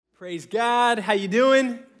Praise God. How you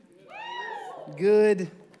doing?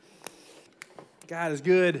 Good. God is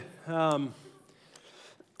good. Thank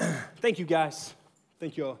you, guys.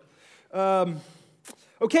 Thank you all.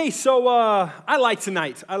 Okay, so I like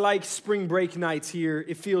tonight. I like spring break nights here.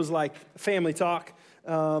 It feels like family talk.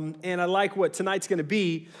 And I like what tonight's going to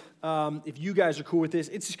be. If you guys are cool with this,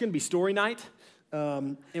 it's just going to be story night.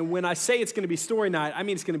 And when I say it's going to be story night, I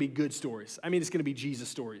mean it's going to be good stories. I mean it's going to be Jesus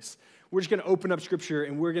stories. We're just going to open up Scripture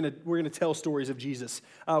and we're going to tell stories of Jesus.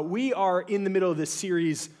 We are in the middle of this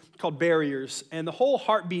series called Barriers, and the whole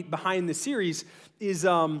heartbeat behind this series is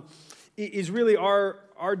really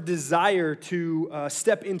our desire to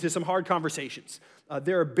step into some hard conversations.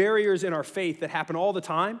 There are barriers in our faith that happen all the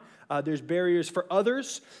time. There's barriers for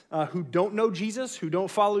others who don't know Jesus, who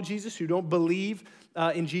don't follow Jesus, who don't believe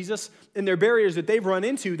in Jesus, and there are barriers that they've run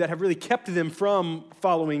into that have really kept them from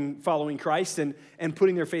following Christ and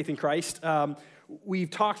putting their faith in Christ. We've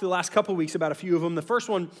talked the last couple of weeks about a few of them. The first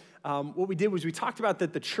one, what we did was we talked about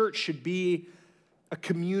that the church should be a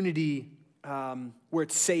community where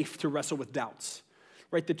it's safe to wrestle with doubts.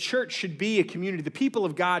 Right? The church should be a community. The people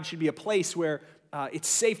of God should be a place where it's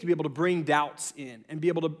safe to be able to bring doubts in and be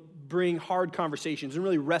able to bring hard conversations and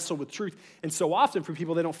really wrestle with truth. And so often for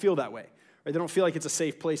people, they don't feel that way. Right? They don't feel like it's a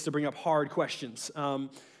safe place to bring up hard questions.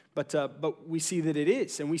 But we see that it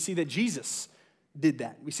is, and we see that Jesus did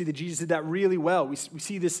that. We see that Jesus did that really well. We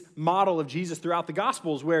see this model of Jesus throughout the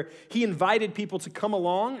Gospels where he invited people to come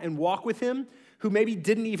along and walk with him who maybe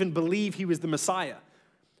didn't even believe he was the Messiah,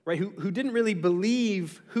 right? Who didn't really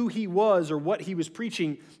believe who he was or what he was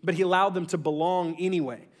preaching, but he allowed them to belong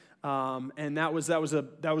anyway. And that was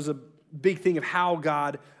a big thing of how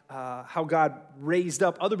God raised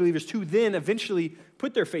up other believers to then eventually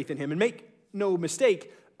put their faith in him. And make no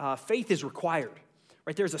mistake, faith is required.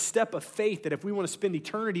 Right? There's a step of faith that if we want to spend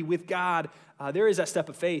eternity with God, there is that step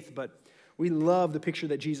of faith. But we love the picture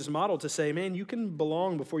that Jesus modeled to say, man, you can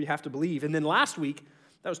belong before you have to believe. And then last week,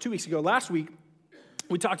 that was 2 weeks ago, last week,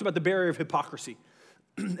 we talked about the barrier of hypocrisy.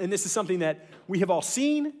 And this is something that we have all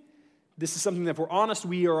seen. This is something that, if we're honest,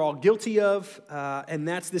 we are all guilty of. And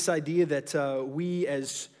that's this idea that we,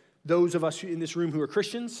 as those of us in this room who are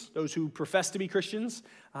Christians, those who profess to be Christians,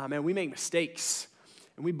 and we make mistakes.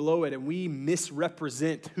 And we blow it, and we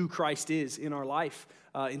misrepresent who Christ is in our life,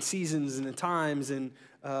 in seasons and in times and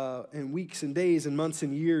weeks and days and months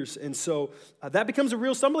and years. And so that becomes a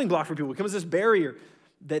real stumbling block for people. It becomes this barrier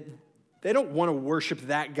that they don't want to worship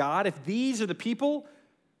that God. If these are the people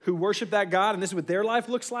who worship that God and this is what their life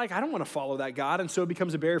looks like, I don't want to follow that God. And so it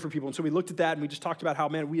becomes a barrier for people. And so we looked at that, and we just talked about how,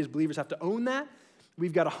 man, we as believers have to own that.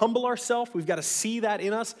 We've got to humble ourselves. We've got to see that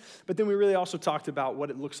in us. But then we really also talked about what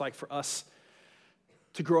it looks like for us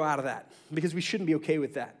to grow out of that, because we shouldn't be okay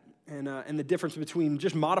with that. And the difference between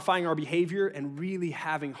just modifying our behavior and really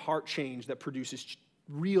having heart change that produces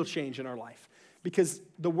real change in our life. Because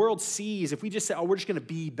the world sees, if we just say, oh, we're just going to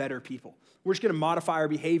be better people. We're just going to modify our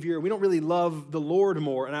behavior. We don't really love the Lord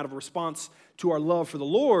more. And out of a response to our love for the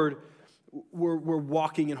Lord, we're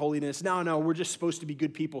walking in holiness. No, we're just supposed to be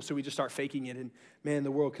good people. So we just start faking it. And man,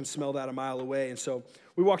 the world can smell that a mile away. And so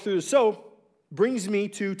we walk through this. So brings me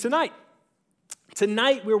to tonight.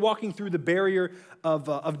 Tonight, we're walking through the barrier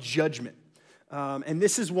of judgment. And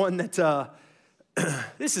this is one that,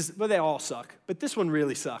 well, they all suck, but this one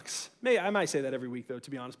really sucks. I might say that every week, though,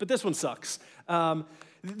 to be honest, but this one sucks.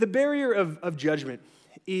 The barrier of judgment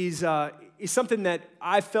is something that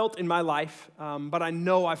I've felt in my life, but I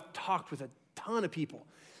know I've talked with a ton of people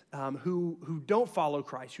who don't follow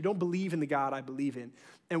Christ, who don't believe in the God I believe in.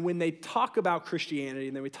 And when they talk about Christianity,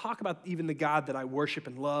 and then we talk about even the God that I worship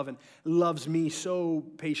and love and loves me so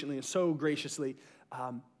patiently and so graciously,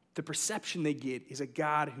 the perception they get is a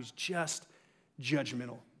God who's just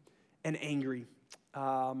judgmental and angry.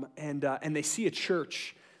 And they see a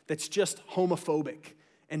church that's just homophobic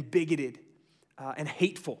and bigoted and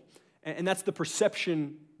hateful. And that's the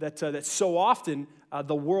perception that so often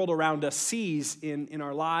the world around us sees in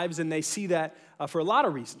our lives, and they see that for a lot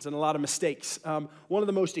of reasons and a lot of mistakes. One of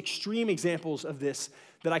the most extreme examples of this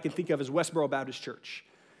that I can think of is Westboro Baptist Church.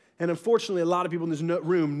 And unfortunately, a lot of people in this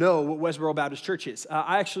room know what Westboro Baptist Church is.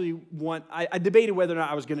 I debated whether or not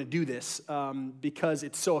I was going to do this because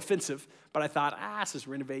it's so offensive, but I thought, this is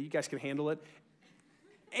Renovate, you guys can handle it.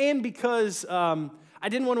 And because I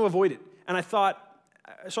didn't want to avoid it. And I thought,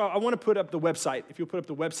 so I want to put up the website, if you'll put up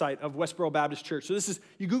the website of Westboro Baptist Church. So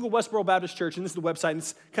you Google Westboro Baptist Church, and this is the website, and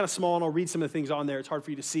it's kind of small, and I'll read some of the things on there. It's hard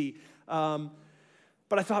for you to see.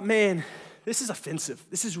 But I thought, man, this is offensive.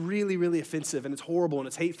 This is really, really offensive, and it's horrible, and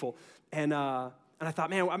it's hateful. And I thought,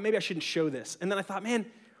 man, maybe I shouldn't show this. And then I thought, man,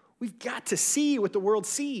 we've got to see what the world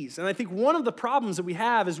sees. And I think one of the problems that we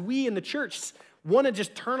have is we in the church want to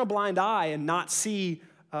just turn a blind eye and not see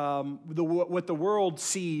what the world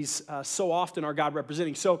sees so often our God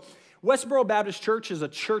representing. So Westboro Baptist Church is a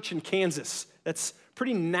church in Kansas that's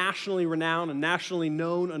pretty nationally renowned and nationally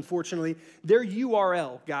known, unfortunately. Their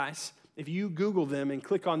URL, guys, if you Google them and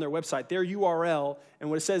click on their website, their URL, and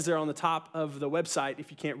what it says there on the top of the website,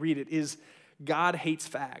 if you can't read it, is God hates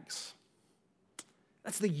fags.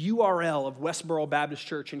 That's the URL of Westboro Baptist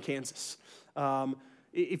Church in Kansas.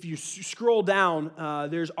 If you scroll down,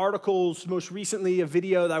 there's articles, most recently a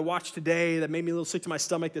video that I watched today that made me a little sick to my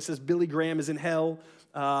stomach that says Billy Graham is in hell.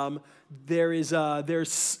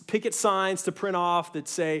 There's picket signs to print off that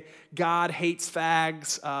say, God hates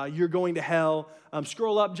fags, you're going to hell.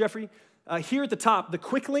 Scroll up, Jeffrey. Here at the top, the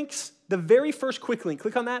quick links, the very first quick link,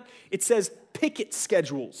 click on that. It says picket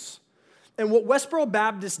schedules. And what Westboro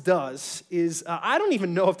Baptist does is, I don't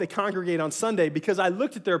even know if they congregate on Sunday because I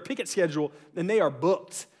looked at their picket schedule and they are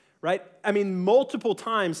booked, right? I mean, multiple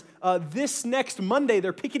times. This next Monday,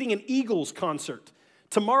 they're picketing an Eagles concert.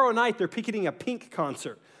 Tomorrow night, they're picketing a Pink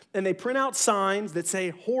concert. And they print out signs that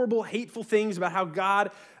say horrible, hateful things about how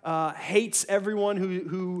God hates everyone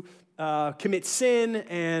who commits sin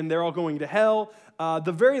and they're all going to hell.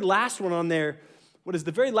 The very last one on there,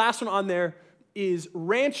 is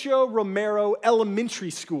Rancho Romero Elementary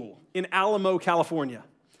School in Alamo, California.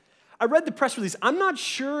 I read the press release. I'm not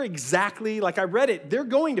sure exactly, I read it. They're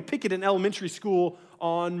going to picket an elementary school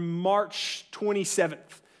on March 27th.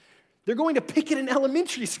 They're going to picket an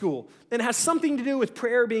elementary school, and it has something to do with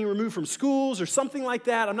prayer being removed from schools or something like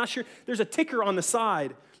that. I'm not sure. There's a ticker on the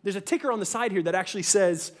side. There's a ticker on the side here that actually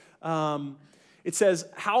says, it says,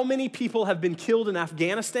 how many people have been killed in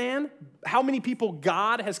Afghanistan? How many people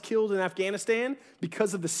God has killed in Afghanistan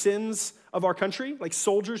because of the sins of our country, like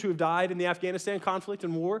soldiers who have died in the Afghanistan conflict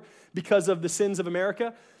and war because of the sins of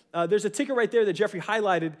America? There's a ticker right there that Jeffrey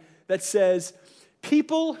highlighted that says,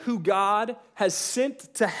 people who God has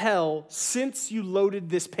sent to hell since you loaded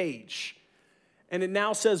this page. And it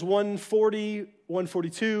now says 140,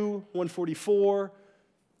 142, 144.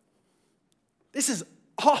 This is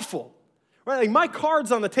awful. Right? My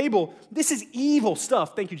card's on the table. This is evil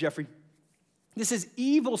stuff. Thank you, Jeffrey. This is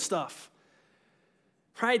evil stuff.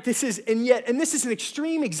 Right? This is an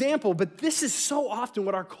extreme example, but this is so often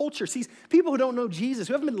what our culture sees. People who don't know Jesus,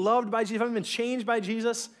 who haven't been loved by Jesus, who haven't been changed by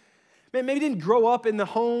Jesus, maybe didn't grow up in the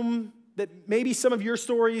home that maybe some of your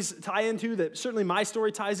stories tie into, that certainly my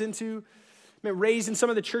story ties into, raised in some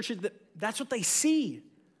of the churches, that's what they see.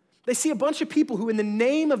 They see a bunch of people who, in the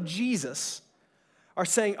name of Jesus, are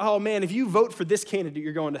saying, oh man, if you vote for this candidate,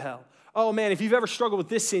 you're going to hell. Oh man, if you've ever struggled with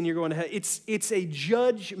this sin, you're going to hell. It's a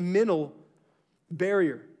judgmental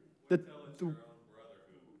barrier. Tell it's your own brother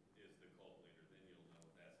who is the cult leader, then you'll know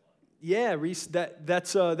what that's like. Yeah, Reese,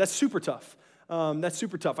 that's super tough. That's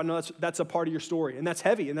super tough. I know that's a part of your story, and that's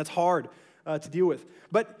heavy, and that's hard to deal with.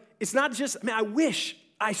 But it's not just,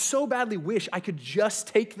 I so badly wish I could just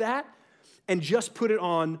take that and just put it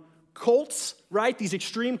on cults, right? These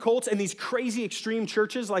extreme cults and these crazy extreme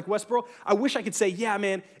churches like Westboro. I wish I could say, yeah,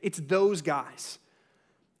 man, it's those guys.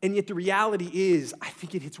 And yet the reality is, I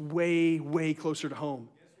think it hits way, way closer to home.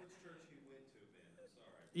 Guess which church he went to,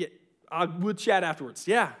 Ben? I'm sorry. Yeah, we'll chat afterwards.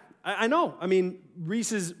 Yeah, I know.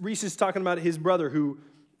 Reese is talking about his brother who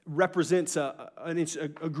represents a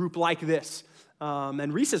group like this.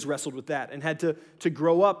 And Reese has wrestled with that and had to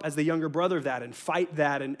grow up as the younger brother of that and fight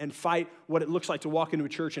that and fight what it looks like to walk into a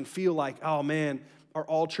church and feel like, oh man, are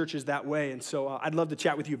all churches that way? And so I'd love to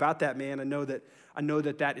chat with you about that, man. I know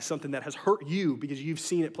that that is something that has hurt you because you've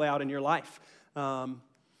seen it play out in your life. Man,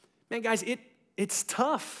 guys, it's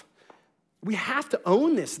tough. We have to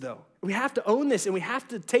own this, though. We have to own this, and we have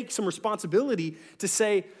to take some responsibility to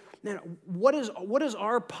say, man, what does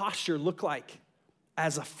our posture look like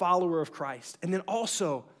as a follower of Christ? And then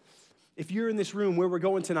also, if you're in this room, where we're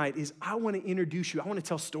going tonight is I want to introduce you. I want to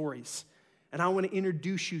tell stories, and I want to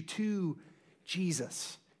introduce you to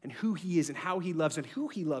Jesus and who he is and how he loves and who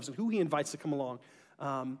he invites to come along.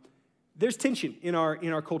 There's tension in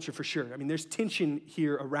our culture for sure. There's tension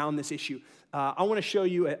here around this issue. I want to show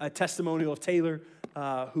you a testimonial of Taylor,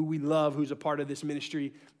 who we love, who's a part of this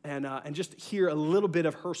ministry, and just hear a little bit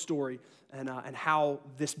of her story and how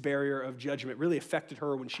this barrier of judgment really affected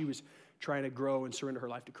her when she was trying to grow and surrender her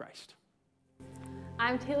life to Christ.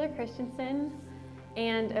 I'm Taylor Christensen,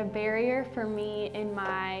 and a barrier for me in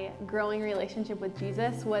my growing relationship with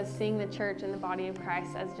Jesus was seeing the church and the body of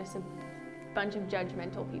Christ as just a bunch of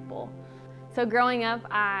judgmental people. So growing up,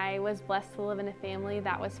 I was blessed to live in a family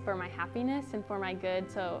that was for my happiness and for my good.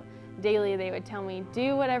 So daily they would tell me,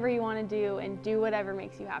 do whatever you want to do and do whatever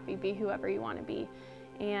makes you happy, be whoever you want to be.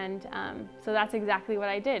 And so that's exactly what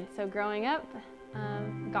I did. So growing up,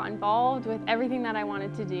 got involved with everything that I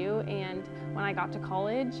wanted to do, and when I got to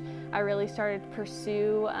college, I really started to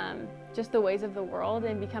pursue just the ways of the world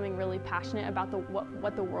and becoming really passionate about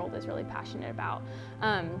what the world is really passionate about.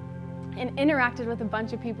 And interacted with a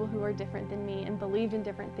bunch of people who were different than me and believed in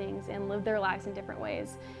different things and lived their lives in different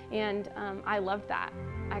ways. And I loved that.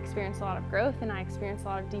 I experienced a lot of growth, and I experienced a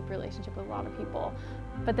lot of deep relationship with a lot of people.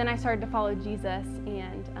 But then I started to follow Jesus,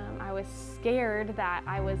 and I was scared that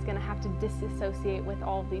I was going to have to disassociate with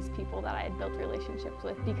all of these people that I had built relationships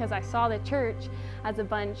with, because I saw the church as a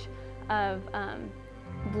bunch of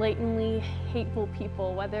blatantly hateful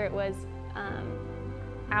people, whether it was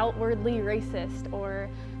outwardly racist or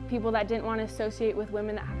people that didn't want to associate with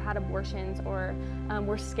women that have had abortions, or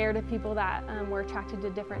were scared of people that were attracted to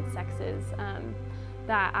different sexes,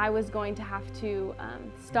 that I was going to have to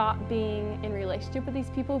stop being in relationship with these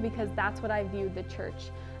people, because that's what I viewed the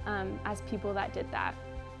church as, people that did that.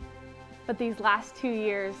 But these last 2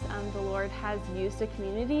 years, the Lord has used a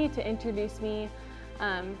community to introduce me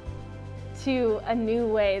to a new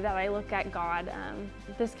way that I look at God.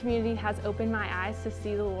 This community has opened my eyes to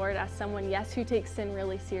see the Lord as someone, yes, who takes sin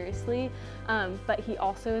really seriously, but He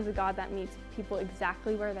also is a God that meets people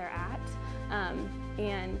exactly where they're at.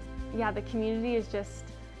 And yeah, the community has just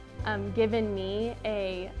given me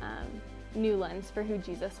a new lens for who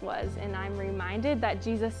Jesus was. And I'm reminded that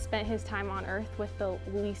Jesus spent His time on earth with the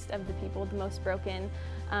least of the people, the most broken,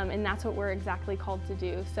 and that's what we're exactly called to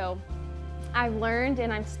do. So I've learned,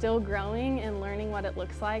 and I'm still growing and learning what it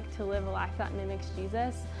looks like to live a life that mimics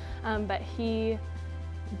Jesus, but He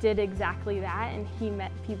did exactly that, and He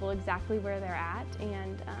met people exactly where they're at,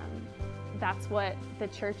 and that's what the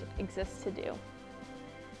church exists to do.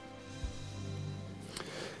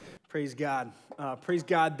 Praise God. Praise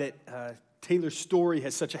God that Taylor's story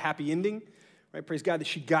has such a happy ending, right? Praise God that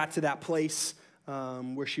she got to that place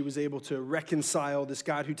where she was able to reconcile this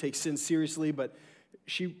God who takes sin seriously, but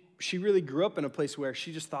she really grew up in a place where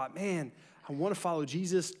she just thought, man, I want to follow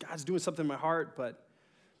Jesus. God's doing something in my heart, but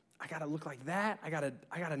I got to look like that. I got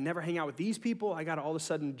to never hang out with these people. I got to all of a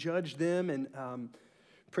sudden judge them. And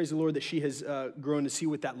praise the Lord that she has grown to see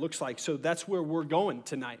what that looks like. So that's where we're going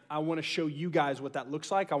tonight. I want to show you guys what that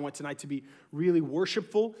looks like. I want tonight to be really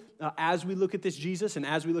worshipful as we look at this Jesus and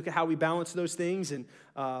as we look at how we balance those things. And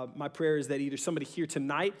my prayer is that either somebody here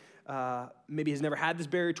tonight maybe has never had this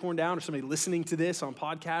barrier torn down, or somebody listening to this on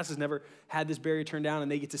podcast has never had this barrier torn down, and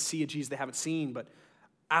they get to see a Jesus they haven't seen. But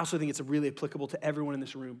I also think it's really applicable to everyone in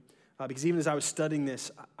this room, because even as I was studying this,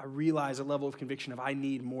 I realized a level of conviction of I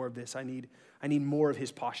need more of this. I need more of His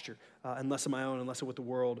posture, and less of my own, and less of what the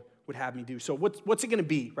world would have me do. So what's it going to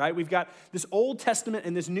be, right? We've got this Old Testament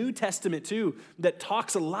and this New Testament too that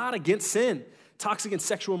talks a lot against sin. Talks against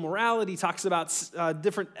sexual immorality, talks about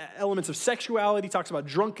different elements of sexuality, talks about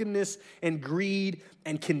drunkenness and greed,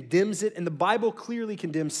 and condemns it. And the Bible clearly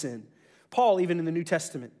condemns sin. Paul, even in the New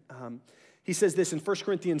Testament, he says this in 1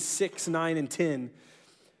 Corinthians 6, 9, and 10.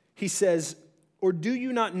 He says, "Or do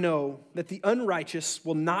you not know that the unrighteous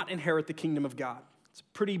will not inherit the kingdom of God?" It's a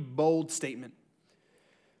pretty bold statement.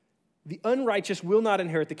 The unrighteous will not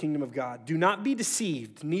inherit the kingdom of God. Do not be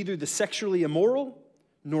deceived, neither the sexually immoral,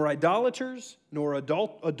 nor idolaters, nor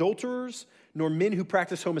adulterers, nor men who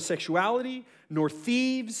practice homosexuality, nor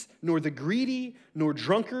thieves, nor the greedy, nor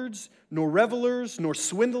drunkards, nor revelers, nor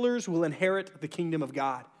swindlers will inherit the kingdom of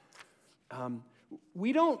God.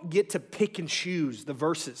 We don't get to pick and choose the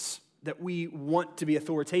verses that we want to be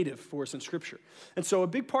authoritative for us in Scripture. And so a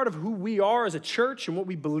big part of who we are as a church and what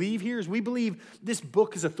we believe here is we believe this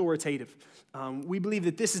book is authoritative. We believe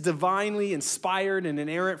that this is divinely inspired and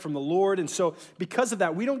inerrant from the Lord. And so because of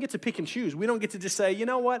that, we don't get to pick and choose. We don't get to just say, you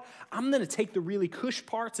know what, I'm going to take the really cush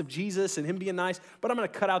parts of Jesus and Him being nice, but I'm going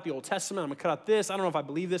to cut out the Old Testament. I'm going to cut out this. I don't know if I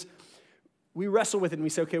believe this. We wrestle with it and we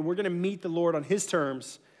say, okay, we're going to meet the Lord on His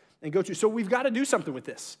terms and go to. So we've got to do something with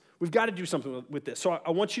this. We've got to do something with this. So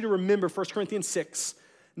I want you to remember 1 Corinthians 6,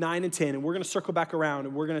 9, and 10, and we're going to circle back around,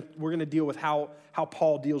 and we're going to deal with how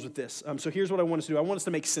Paul deals with this. So here's what I want us to do. I want us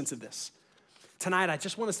to make sense of this. Tonight, I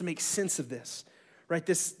just want us to make sense of this, right?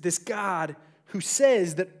 This God who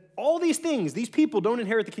says that all these things, these people don't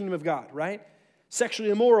inherit the kingdom of God, right?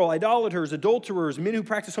 Sexually immoral, idolaters, adulterers, men who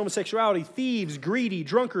practice homosexuality, thieves, greedy,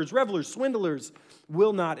 drunkards, revelers, swindlers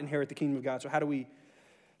will not inherit the kingdom of God. So how do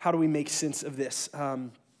we make sense of this?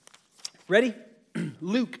 Ready?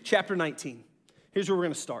 Luke chapter 19. Here's where we're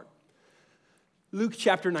going to start. Luke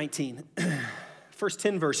chapter 19. first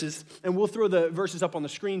 10 verses, and we'll throw the verses up on the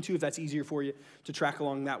screen too if that's easier for you to track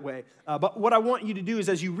along that way. But what I want you to do is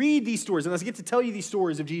as you read these stories, and as I get to tell you these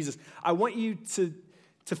stories of Jesus, I want you to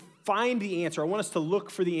find the answer. I want us to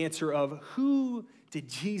look for the answer of who did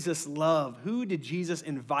Jesus love? Who did Jesus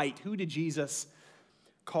invite? Who did Jesus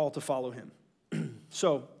call to follow him?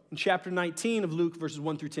 So in chapter 19 of Luke, verses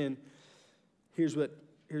 1 through 10, here's what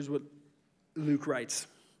Luke writes.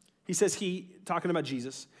 He says, talking about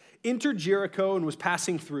Jesus, entered Jericho and was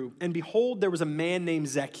passing through, and behold, there was a man named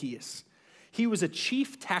Zacchaeus. He was a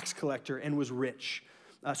chief tax collector and was rich.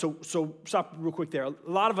 So stop real quick there. A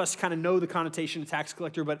lot of us kind of know the connotation of tax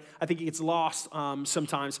collector, but I think it gets lost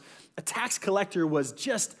sometimes. A tax collector was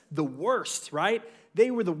just the worst, right?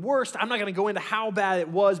 They were the worst. I'm not going to go into how bad it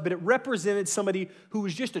was, but it represented somebody who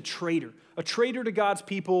was just a traitor to God's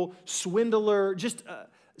people, swindler, just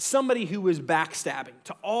somebody who was backstabbing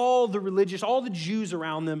to all the Jews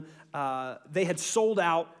around them. They had sold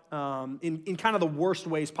out in kind of the worst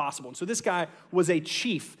ways possible. And so this guy was a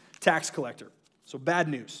chief tax collector. So bad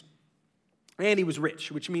news. And he was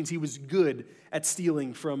rich, which means he was good at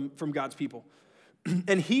stealing from God's people.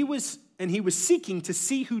 And he was seeking to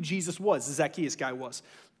see who Jesus was, the Zacchaeus guy was.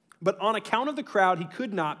 But on account of the crowd, he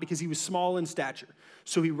could not because he was small in stature.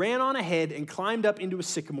 So he ran on ahead and climbed up into a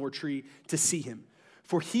sycamore tree to see him,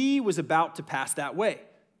 for he was about to pass that way.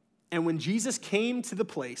 And when Jesus came to the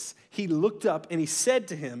place, he looked up and he said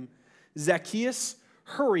to him, Zacchaeus,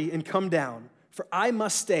 hurry and come down, for I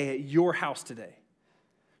must stay at your house today.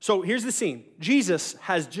 So here's the scene. Jesus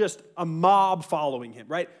has just a mob following him,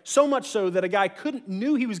 right? So much so that a guy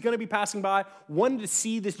knew he was going to be passing by, wanted to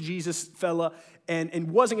see this Jesus fella, and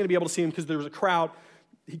wasn't going to be able to see him because there was a crowd.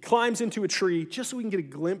 He climbs into a tree just so we can get a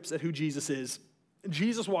glimpse at who Jesus is.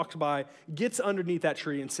 Jesus walks by, gets underneath that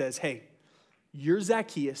tree and says, hey, you're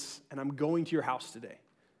Zacchaeus, and I'm going to your house today.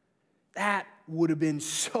 That would have been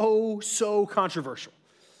so controversial.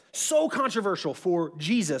 So controversial for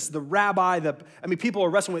Jesus, the rabbi. People are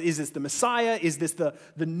wrestling with, is this the Messiah? Is this the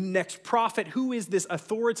next prophet? Who is this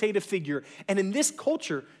authoritative figure? And in this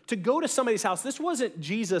culture, to go to somebody's house, this wasn't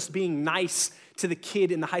Jesus being nice to the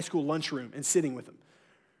kid in the high school lunchroom and sitting with him,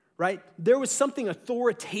 right? There was something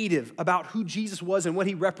authoritative about who Jesus was and what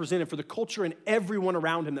he represented for the culture and everyone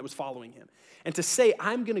around him that was following him. And to say,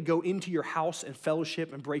 I'm going to go into your house and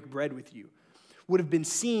fellowship and break bread with you would have been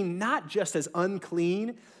seen not just as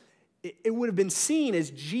unclean, it would have been seen as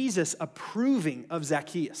Jesus approving of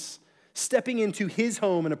Zacchaeus, stepping into his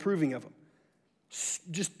home and approving of him.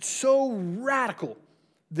 Just so radical,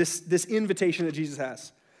 this invitation that Jesus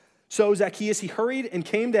has. So Zacchaeus, he hurried and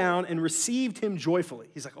came down and received him joyfully.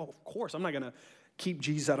 He's like, oh, of course, I'm not going to keep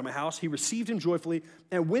Jesus out of my house. He received him joyfully,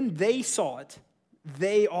 and when they saw it,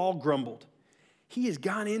 they all grumbled. He has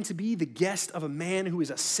gone in to be the guest of a man who is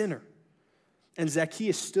a sinner. And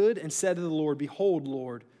Zacchaeus stood and said to the Lord, behold,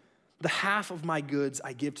 Lord, the half of my goods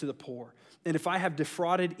I give to the poor. And if I have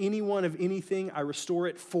defrauded anyone of anything, I restore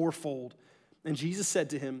it fourfold. And Jesus said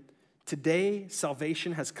to him, today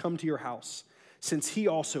salvation has come to your house, since he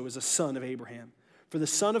also is a son of Abraham. For the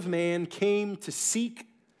Son of Man came to seek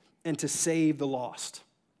and to save the lost.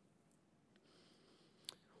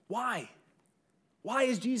 Why? Why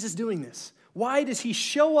is Jesus doing this? Why does he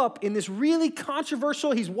show up in this really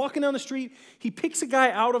controversial, he's walking down the street, he picks a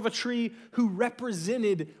guy out of a tree who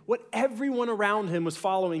represented what everyone around him was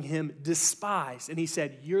following him despised. And he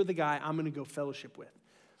said, you're the guy I'm going to go fellowship with.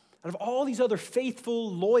 Out of all these other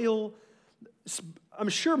faithful, loyal, I'm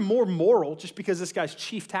sure more moral, just because this guy's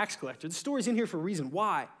chief tax collector. The story's in here for a reason.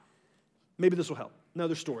 Why? Maybe this will help.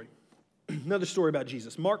 Another story. Another story about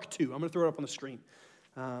Jesus. Mark 2. I'm going to throw it up on the screen.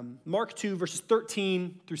 Mark 2, verses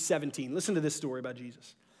 13 through 17. Listen to this story about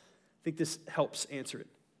Jesus. I think this helps answer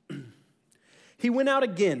it. He went out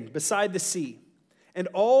again beside the sea, and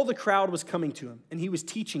all the crowd was coming to him, and he was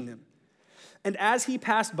teaching them. And as he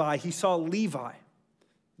passed by, he saw Levi,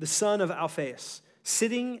 the son of Alphaeus,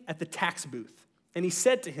 sitting at the tax booth. And he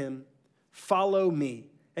said to him, follow me.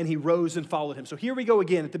 And he rose and followed him. So here we go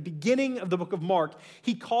again. At the beginning of the book of Mark,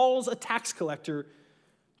 he calls a tax collector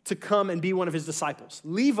to come and be one of his disciples.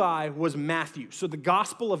 Levi was Matthew. So the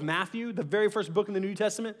Gospel of Matthew, the very first book in the New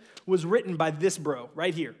Testament, was written by this bro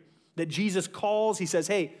right here that Jesus calls. He says,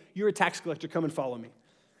 hey, you're a tax collector. Come and follow me.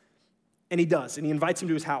 And he does. And he invites him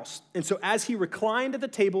to his house. And so as he reclined at the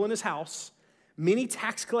table in his house, many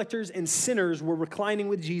tax collectors and sinners were reclining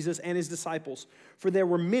with Jesus and his disciples, for there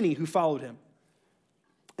were many who followed him.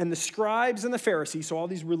 And the scribes and the Pharisees, so all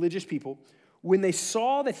these religious people, when they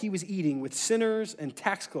saw that he was eating with sinners and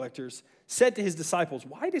tax collectors, said to his disciples,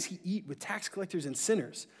 why does he eat with tax collectors and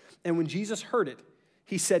sinners? And when Jesus heard it,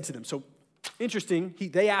 he said to them, so interesting,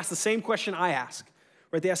 they asked the same question I ask.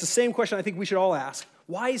 Right? They ask the same question I think we should all ask.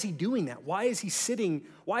 Why is he doing that? Why is he sitting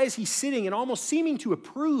and almost seeming to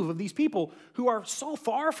approve of these people who are so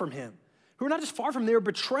far from him? Who are not just far from him, they're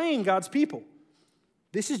betraying God's people.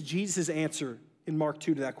 This is Jesus' answer in Mark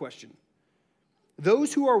 2 to that question.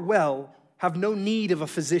 Those who are well have no need of a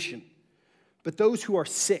physician, but those who are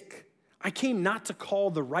sick. I came not to call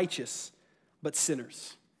the righteous, but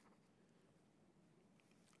sinners.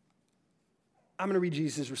 I'm going to read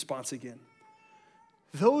Jesus' response again.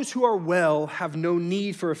 Those who are well have no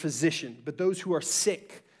need for a physician, but those who are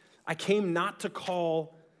sick. I came not to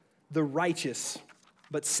call the righteous,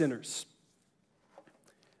 but sinners.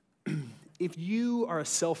 If you are a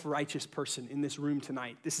self-righteous person in this room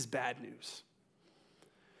tonight, this is bad news.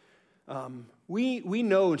 We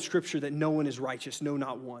know in Scripture that no one is righteous, no,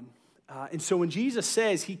 not one. And so when Jesus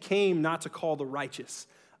says he came not to call the righteous,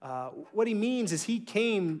 what he means is he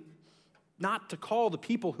came not to call the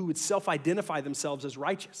people who would self-identify themselves as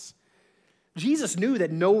righteous. Jesus knew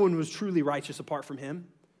that no one was truly righteous apart from him.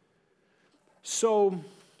 So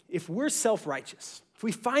if we're self-righteous, if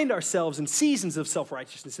we find ourselves in seasons of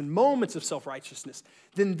self-righteousness, in moments of self-righteousness,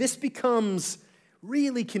 then this becomes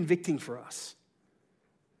really convicting for us.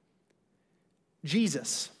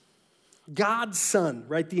 Jesus, God's Son,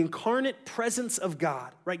 right? The incarnate presence of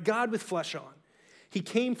God, right? God with flesh on. He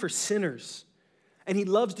came for sinners, and he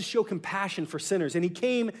loves to show compassion for sinners. And he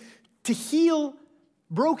came to heal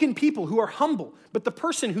broken people who are humble. But the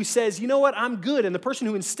person who says, you know what, I'm good, and the person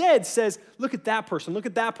who instead says, look at that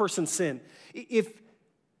person's sin. If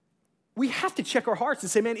we have to check our hearts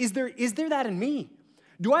and say, man, is there that in me?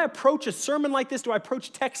 Do I approach a sermon like this? Do I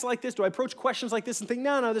approach texts like this? Do I approach questions like this and think,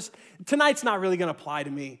 no, tonight's not really going to apply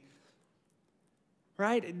to me?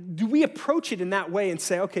 Right? Do we approach it in that way and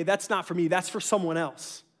say, okay, that's not for me, that's for someone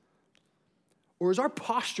else? Or is our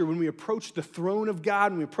posture when we approach the throne of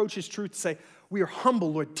God, when we approach his truth, to say, we are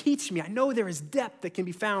humble, Lord, teach me. I know there is depth that can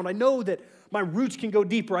be found. I know that my roots can go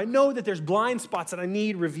deeper. I know that there's blind spots that I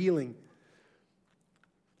need revealing.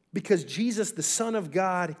 Because Jesus, the Son of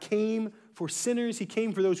God, came for sinners. He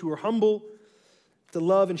came for those who are humble, to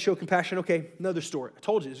love and show compassion. Okay, another story. I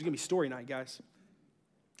told you, this is going to be story night, guys.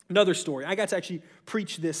 Another story. I got to actually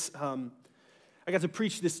preach this. A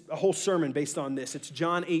whole sermon based on this. It's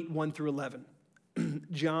John 8, 1 through 11.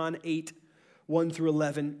 John 8, 1 through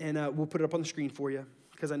 11. And we'll put it up on the screen for you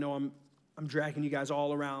because I know I'm dragging you guys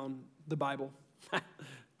all around the Bible.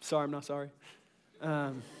 Sorry, I'm not sorry.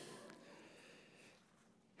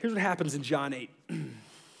 Here's what happens in John 8.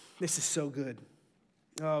 This is so good.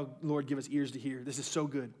 Oh, Lord, give us ears to hear. This is so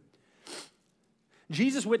good.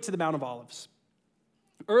 Jesus went to the Mount of Olives.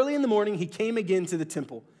 Early in the morning, he came again to the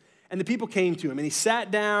temple, and the people came to him, and he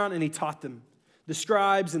sat down and he taught them. The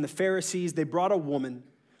scribes and the Pharisees, they brought a woman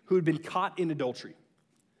who had been caught in adultery.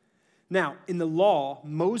 Now, in the law,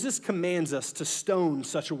 Moses commands us to stone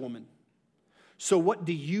such a woman. So what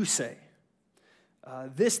do you say?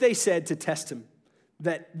 This they said to test him,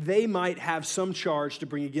 that they might have some charge to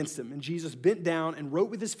bring against him. And Jesus bent down and wrote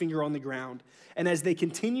with his finger on the ground. And as they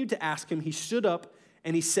continued to ask him, he stood up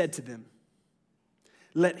and he said to them,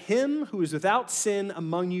 let him who is without sin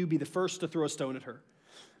among you be the first to throw a stone at her.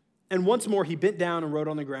 And once more he bent down and wrote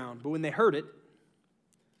on the ground. But when they heard it,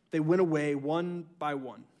 they went away one by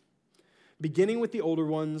one, beginning with the older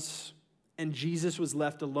ones, and Jesus was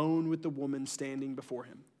left alone with the woman standing before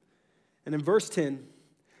him. And in verse 10,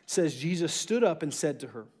 says, Jesus stood up and said to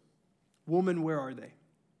her, woman, where are they?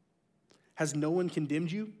 Has no one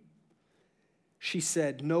condemned you? She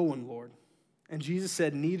said, no one, Lord. And Jesus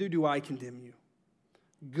said, neither do I condemn you.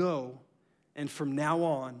 Go, and from now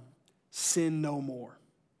on, sin no more.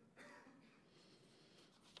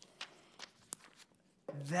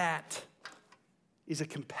 That is a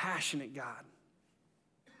compassionate God.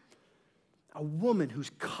 A woman who's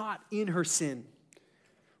caught in her sin.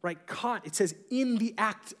 Right, caught, it says, in the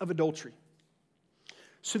act of adultery.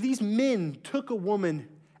 So these men took a woman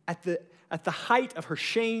at the height of her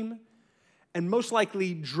shame and most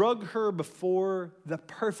likely drug her before the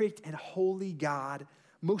perfect and holy God,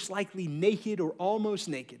 most likely naked or almost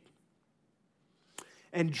naked,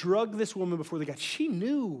 and drug this woman before the God. She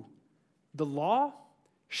knew the law.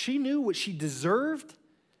 She knew what she deserved.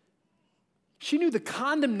 She knew the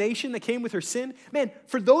condemnation that came with her sin. Man,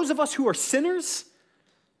 for those of us who are sinners,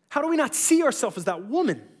 how do we not see ourselves as that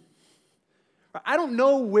woman? I don't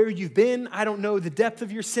know where you've been. I don't know the depth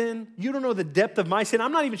of your sin. You don't know the depth of my sin.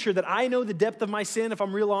 I'm not even sure that I know the depth of my sin, if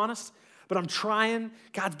I'm real honest, but I'm trying.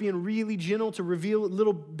 God's being really gentle to reveal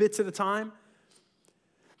little bits at a time.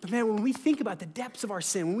 But man, when we think about the depths of our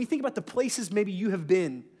sin, when we think about the places maybe you have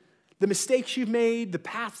been, the mistakes you've made, the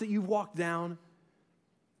paths that you've walked down,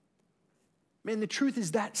 Man, the truth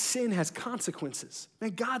is that sin has consequences.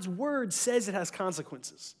 Man, God's word says it has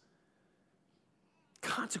consequences.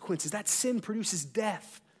 Consequences. That sin produces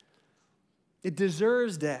death. It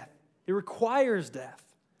deserves death. It requires death.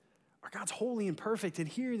 Our God's holy and perfect, and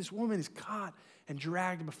here this woman is caught and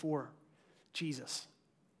dragged before Jesus.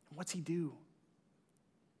 And what's he do?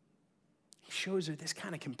 He shows her this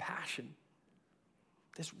kind of compassion,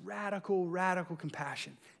 this radical, radical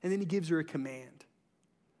compassion. And then he gives her a command,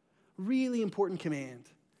 really important command.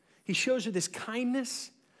 He shows her this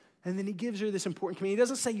kindness, and then he gives her this important command. He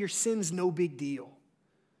doesn't say your sin's no big deal.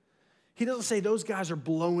 He doesn't say those guys are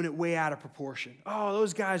blowing it way out of proportion. Oh,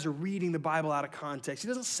 those guys are reading the Bible out of context. He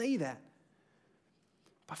doesn't say that.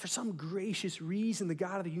 But for some gracious reason, the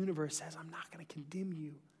God of the universe says, I'm not going to condemn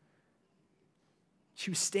you. She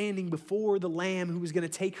was standing before the Lamb who was going to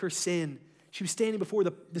take her sin. She was standing before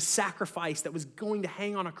the sacrifice that was going to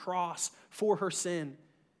hang on a cross for her sin.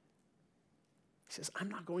 He says, I'm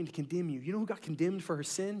not going to condemn you. You know who got condemned for her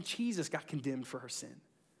sin? Jesus got condemned for her sin.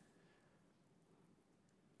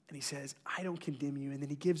 And he says, I don't condemn you. And then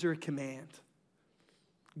he gives her a command.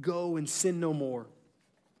 Go and sin no more.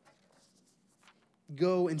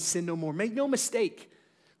 Go and sin no more. Make no mistake,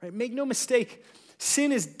 right? Make no mistake.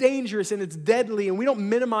 Sin is dangerous and it's deadly, and we don't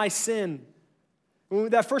minimize sin.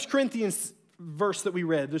 That 1 Corinthians verse that we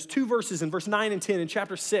read, there's 2 verses in verse 9 and 10 in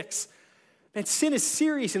chapter 6. Man, sin is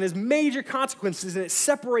serious and has major consequences, and it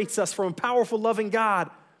separates us from a powerful, loving God.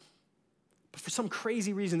 But for some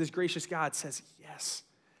crazy reason, this gracious God says, yes,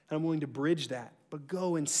 and I'm willing to bridge that, but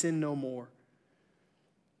go and sin no more.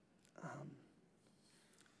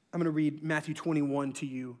 I'm going to read Matthew 21 to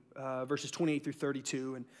you, verses 28 through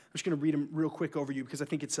 32, and I'm just going to read them real quick over you because I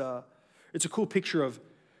think it's a cool picture of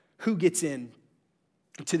who gets in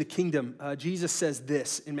to the kingdom. Jesus says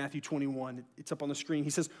this in Matthew 21. It's up on the screen. He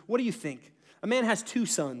says, what do you think? A man has 2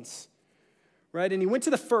 sons, right? And he went to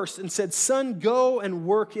the first and said, son, go and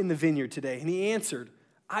work in the vineyard today. And he answered,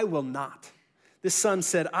 I will not. This son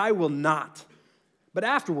said, I will not. But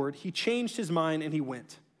afterward, he changed his mind and he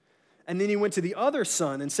went. And then he went to the other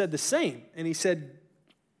son and said the same. And he said,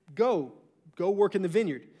 go work in the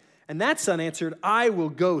vineyard. And that son answered, I will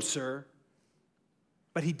go, sir.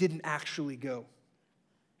 But he didn't actually go.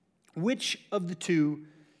 Which of the 2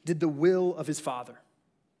 did the will of his father?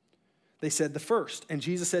 They said, the first. And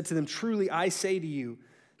Jesus said to them, truly I say to you,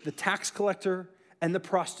 the tax collector and the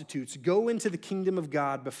prostitutes go into the kingdom of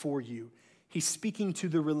God before you. He's speaking to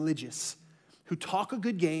the religious who talk a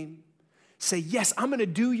good game, say, yes, I'm going to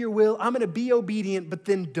do your will, I'm going to be obedient, but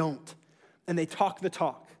then don't. And they talk the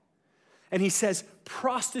talk. And he says,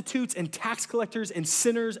 prostitutes and tax collectors and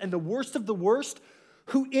sinners and the worst of the worst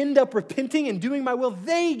who end up repenting and doing my will,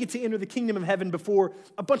 they get to enter the kingdom of heaven before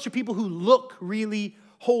a bunch of people who look really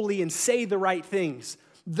holy and say the right things.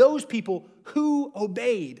 Those people who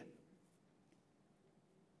obeyed.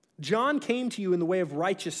 John came to you in the way of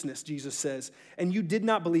righteousness, Jesus says, and you did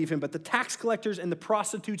not believe him, but the tax collectors and the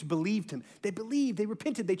prostitutes believed him. They believed, they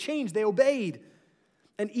repented, they changed, they obeyed.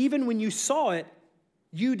 And even when you saw it,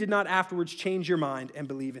 you did not afterwards change your mind and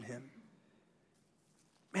believe in him.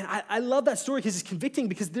 Man, I love that story because it's convicting,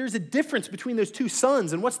 because there's a difference between those 2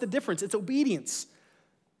 sons. And what's the difference? It's obedience.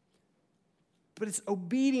 But it's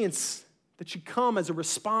obedience that should come as a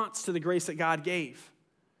response to the grace that God gave.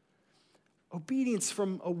 Obedience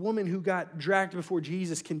from a woman who got dragged before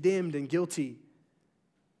Jesus, condemned and guilty.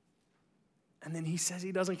 And then he says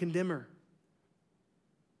he doesn't condemn her.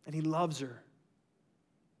 And he loves her.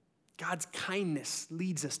 God's kindness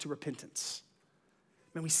leads us to repentance.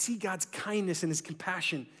 Man, we see God's kindness and his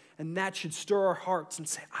compassion, and that should stir our hearts and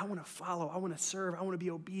say, I want to follow, I want to serve, I want to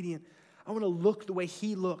be obedient. I want to look the way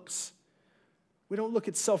he looks. We don't look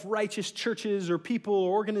at self-righteous churches or people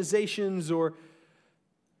or organizations, or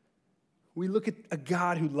we look at a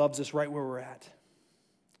God who loves us right where we're at.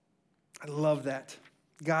 I love that.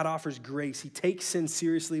 God offers grace. He takes sin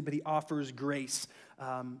seriously, but he offers grace.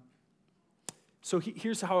 So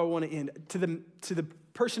here's how I want to end. To the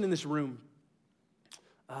person in this room,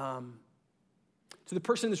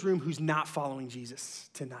 who's not following Jesus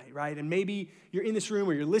tonight, right? And maybe you're in this room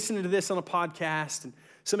or you're listening to this on a podcast and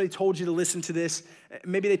somebody told you to listen to this.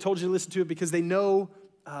 Maybe they told you to listen to it because they know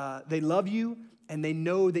they love you and they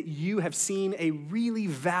know that you have seen a really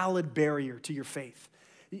valid barrier to your faith.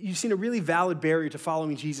 You've seen a really valid barrier to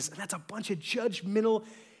following Jesus, and that's a bunch of judgmental,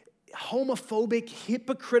 homophobic,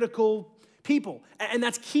 hypocritical people. And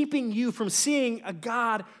that's keeping you from seeing a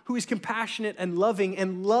God who is compassionate and loving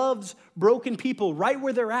and loves broken people right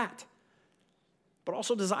where they're at, but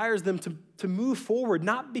also desires them to move forward,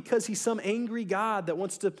 not because he's some angry God that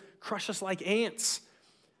wants to crush us like ants,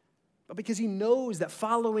 but because he knows that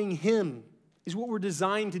following him is what we're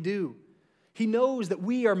designed to do. He knows that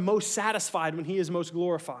we are most satisfied when he is most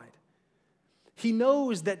glorified. He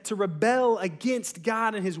knows that to rebel against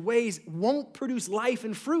God and his ways won't produce life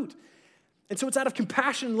and fruit. And so it's out of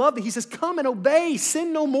compassion and love that he says, come and obey,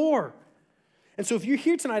 sin no more. And so if you're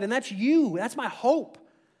here tonight and that's you, that's my hope.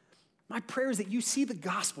 My prayer is that you see the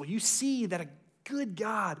gospel. You see that a good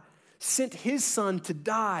God sent his son to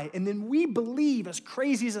die. And then we believe, as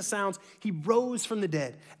crazy as it sounds, he rose from the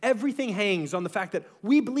dead. Everything hangs on the fact that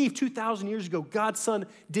we believe 2,000 years ago, God's son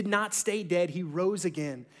did not stay dead. He rose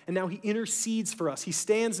again. And now he intercedes for us. He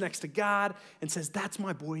stands next to God and says, that's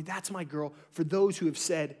my boy, that's my girl, for those who have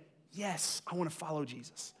said, yes, I want to follow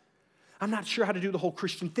Jesus. I'm not sure how to do the whole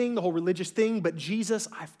Christian thing, the whole religious thing, but Jesus,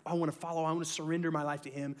 I want to follow. I want to surrender my life to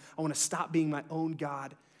him. I want to stop being my own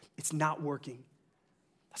God. It's not working.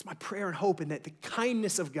 That's my prayer and hope, and that the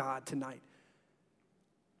kindness of God tonight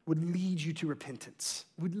would lead you to repentance,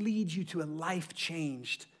 would lead you to a life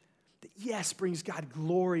changed that, yes, brings God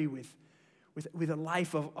glory with a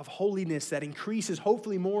life of holiness that increases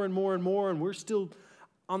hopefully more and more and more, and we're still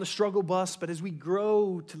on the struggle bus, but as we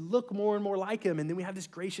grow to look more and more like him, and then we have this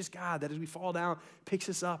gracious God that as we fall down, picks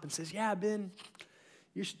us up and says, yeah, Ben,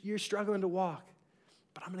 you're struggling to walk,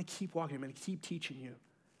 but I'm going to keep walking. I'm going to keep teaching you.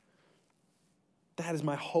 That is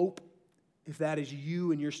my hope if that is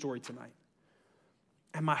you and your story tonight.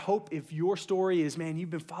 And my hope if your story is, man, you've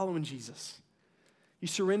been following Jesus. You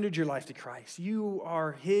surrendered your life to Christ. You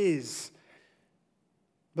are his.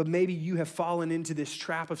 But maybe you have fallen into this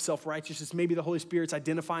trap of self-righteousness. Maybe the Holy Spirit's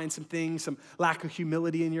identifying some things, some lack of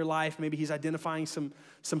humility in your life. Maybe he's identifying some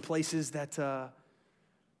places that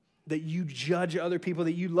you judge other people,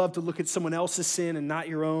 that you love to look at someone else's sin and not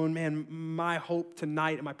your own. Man, my hope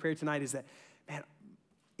tonight and my prayer tonight is that, man,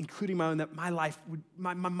 including my own, that my life,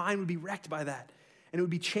 my mind would be wrecked by that. And it would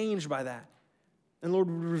be changed by that. And Lord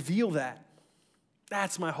would reveal that.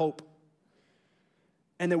 That's my hope.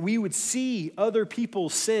 And that we would see other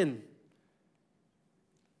people's sin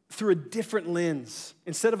through a different lens.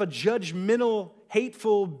 Instead of a judgmental,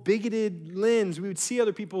 hateful, bigoted lens, we would see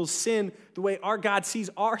other people's sin the way our God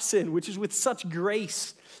sees our sin, which is with such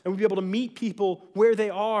grace. And we'd be able to meet people where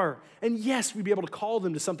they are. And yes, we'd be able to call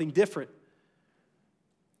them to something different.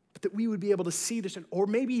 But that we would be able to see this, or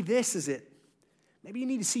maybe this is it. Maybe you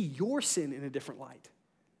need to see your sin in a different light.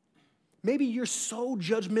 Maybe you're so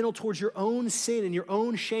judgmental towards your own sin and your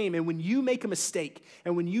own shame, and when you make a mistake,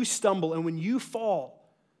 and when you stumble, and when you fall,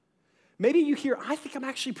 maybe you hear, I think I'm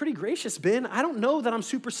actually pretty gracious, Ben. I don't know that I'm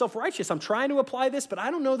super self-righteous. I'm trying to apply this, but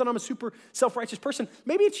I don't know that I'm a super self-righteous person.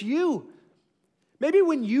 Maybe it's you. Maybe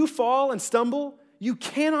when you fall and stumble, you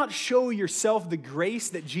cannot show yourself the grace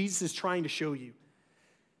that Jesus is trying to show you.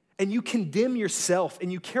 And you condemn yourself,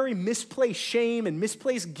 and you carry misplaced shame and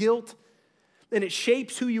misplaced guilt, and it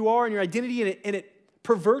shapes who you are and your identity, and it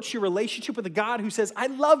perverts your relationship with a God who says, I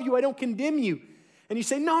love you, I don't condemn you. And you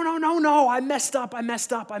say, no, I messed up.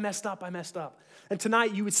 And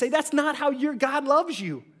tonight you would say, that's not how your God loves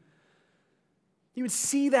you. You would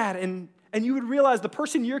see that, and you would realize the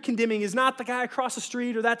person you're condemning is not the guy across the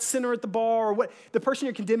street or that sinner at the bar, or what. The person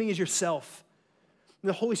you're condemning is yourself. And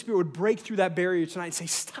the Holy Spirit would break through that barrier tonight and say,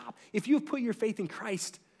 stop. If you have put your faith in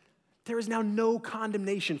Christ, there is now no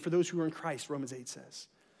condemnation for those who are in Christ, Romans 8 says.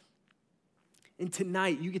 And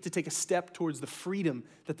tonight, you get to take a step towards the freedom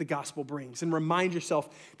that the gospel brings and remind yourself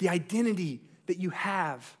the identity that you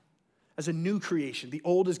have as a new creation. The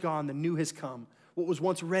old is gone, the new has come. What was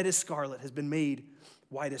once red as scarlet has been made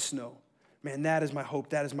white as snow. Man, that is my hope.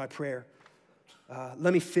 That is my prayer.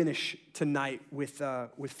 Let me finish tonight with 1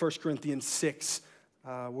 Corinthians 6,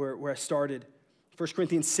 where I started. 1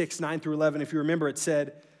 Corinthians 6, 9 through 11. If you remember, it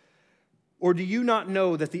said, or do you not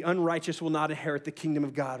know that the unrighteous will not inherit the kingdom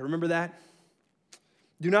of God? Remember that?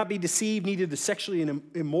 Do not be deceived, neither the sexually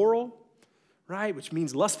immoral, right? Which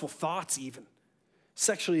means lustful thoughts even.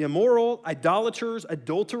 Sexually immoral, idolaters,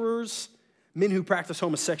 adulterers, men who practice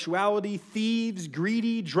homosexuality, thieves,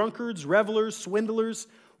 greedy, drunkards, revelers, swindlers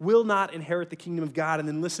will not inherit the kingdom of God. And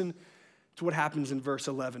then listen to what happens in verse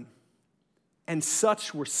 11. And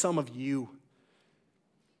such were some of you.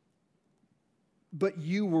 But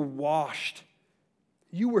you were washed,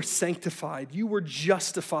 you were sanctified, you were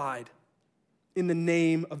justified in the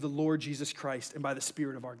name of the Lord Jesus Christ and by the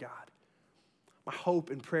Spirit of our God. My hope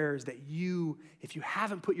and prayer is that you, if you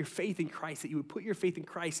haven't put your faith in Christ, that you would put your faith in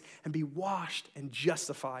Christ and be washed and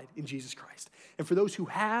justified in Jesus Christ. And for those who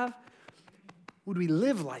have, would we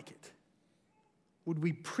live like it? Would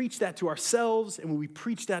we preach that to ourselves, and would we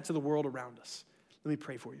preach that to the world around us? Let me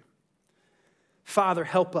pray for you. Father,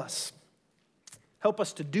 help us. Help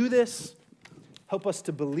us to do this. Help us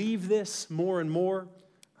to believe this more and more.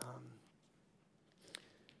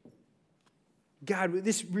 God,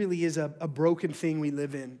 this really is a broken thing we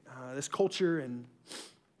live in, this culture, and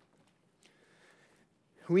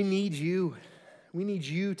we need you. We need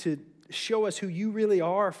you to show us who you really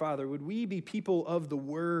are, Father. Would we be people of the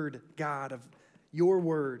word, God, of your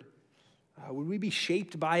word? Would we be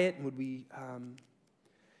shaped by it? And would we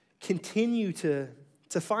continue to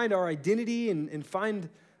find our identity and find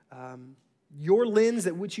your lens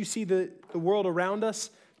at which you see the world around us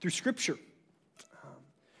through Scripture?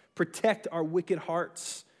 Protect our wicked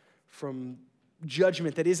hearts from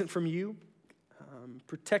judgment that isn't from you.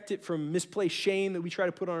 Protect it from misplaced shame that we try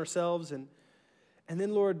to put on ourselves. And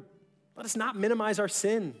then, Lord, let us not minimize our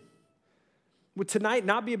sin. Would tonight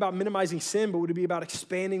not be about minimizing sin, but would it be about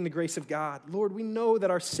expanding the grace of God? Lord, we know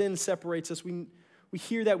that our sin separates us. We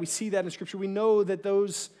hear that, we see that in Scripture. We know that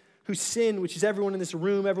those who sin, which is everyone in this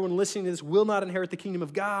room, everyone listening to this, will not inherit the kingdom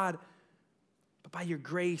of God. But by your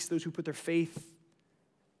grace, those who put their faith,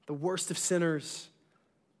 the worst of sinners,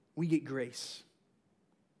 we get grace.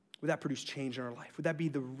 Would that produce change in our life? Would that be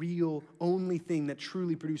the real, only thing that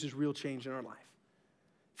truly produces real change in our life?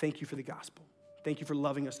 Thank you for the gospel. Thank you for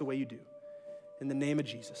loving us the way you do. In the name of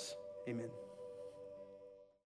Jesus, amen.